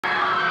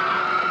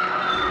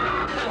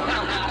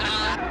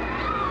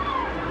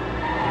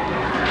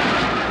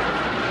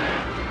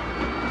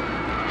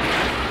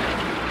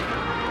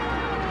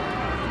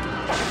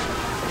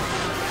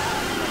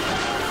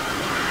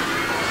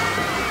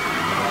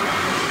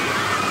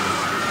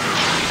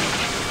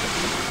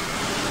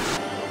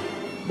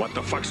What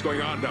the fuck's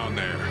going on down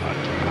there?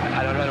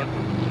 I don't know.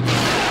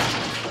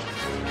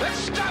 Let's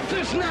stop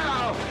this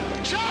now!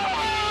 Charge!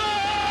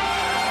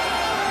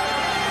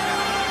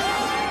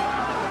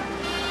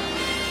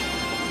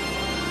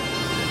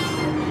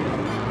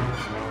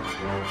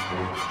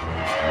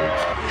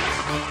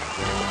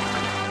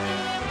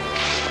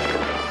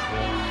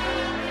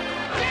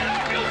 Get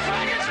up, you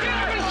faggots! Get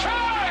up and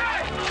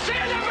charge!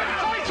 Stand up and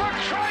fight, for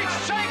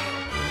Christ's sake!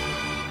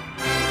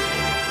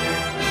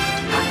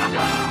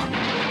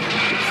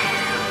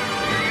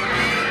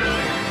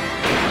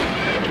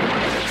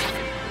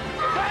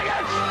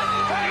 Faggots!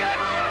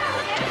 Faggots!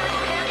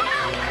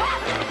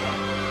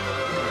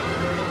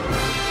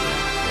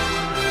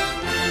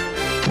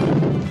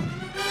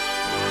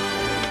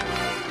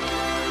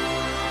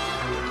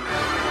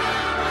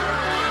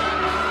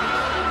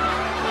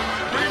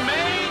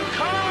 Remain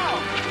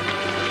calm!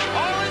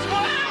 All is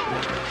well!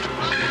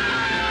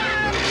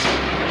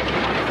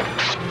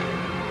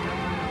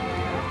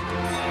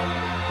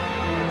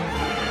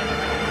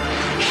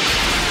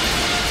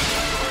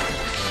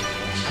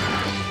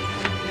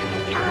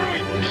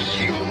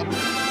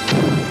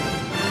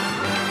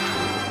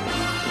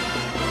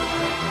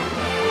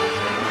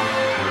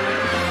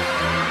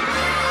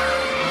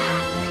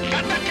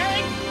 Got the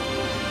gate?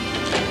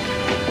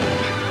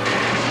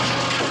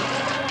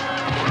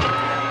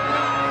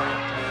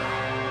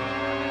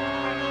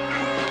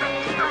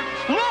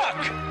 Look!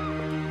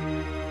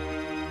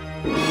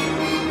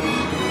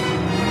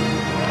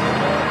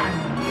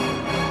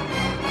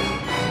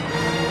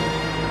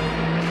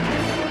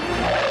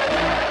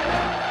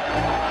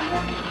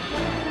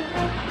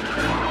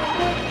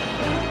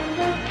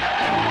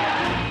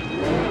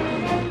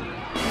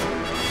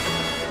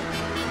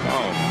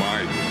 Oh my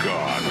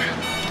God.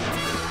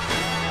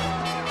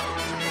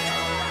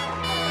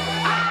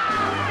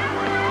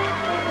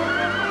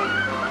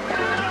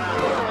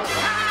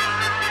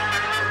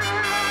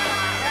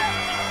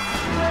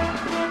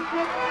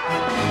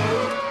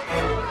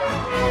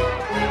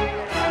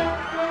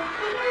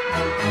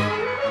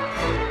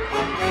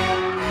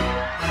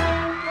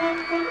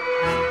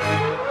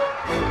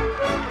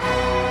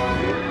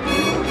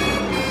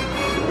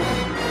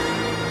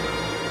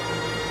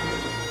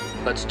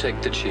 Let's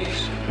take the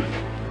cheese.